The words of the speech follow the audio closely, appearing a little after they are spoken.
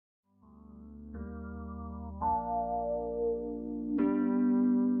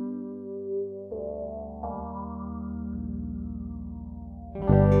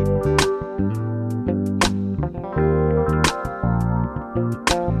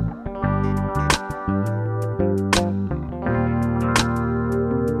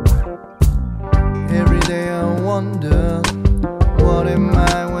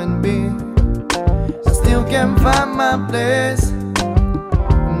place.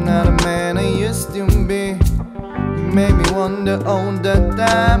 I'm not a man I used to be. You make me wonder all the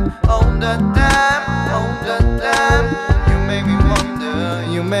time, all the time, all the time. You make me wonder,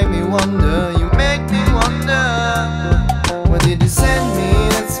 you make me wonder, you make me wonder. Why did you send me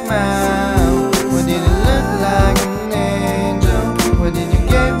that smile? Why did it look like an angel? Why did you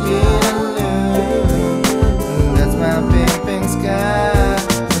give me a look? That's my big pink sky.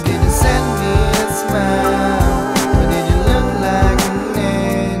 Why did you send me that smile? Why did you look like an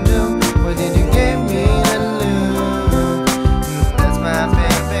angel? Why did you give me a look? That's my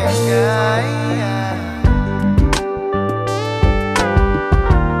big pink sky.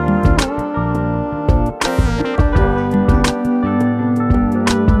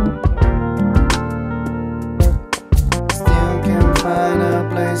 Find a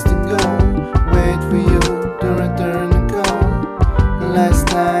place to go, wait for you to return the call. Last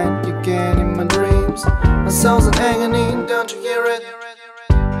night you came in my dreams, my soul's in agony, don't you hear it?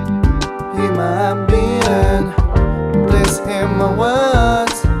 Hear my heart beating, please hear my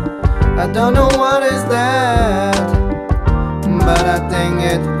words. I don't know what is that, but I think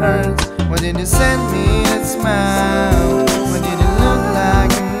it hurts. Why did you send me that smile?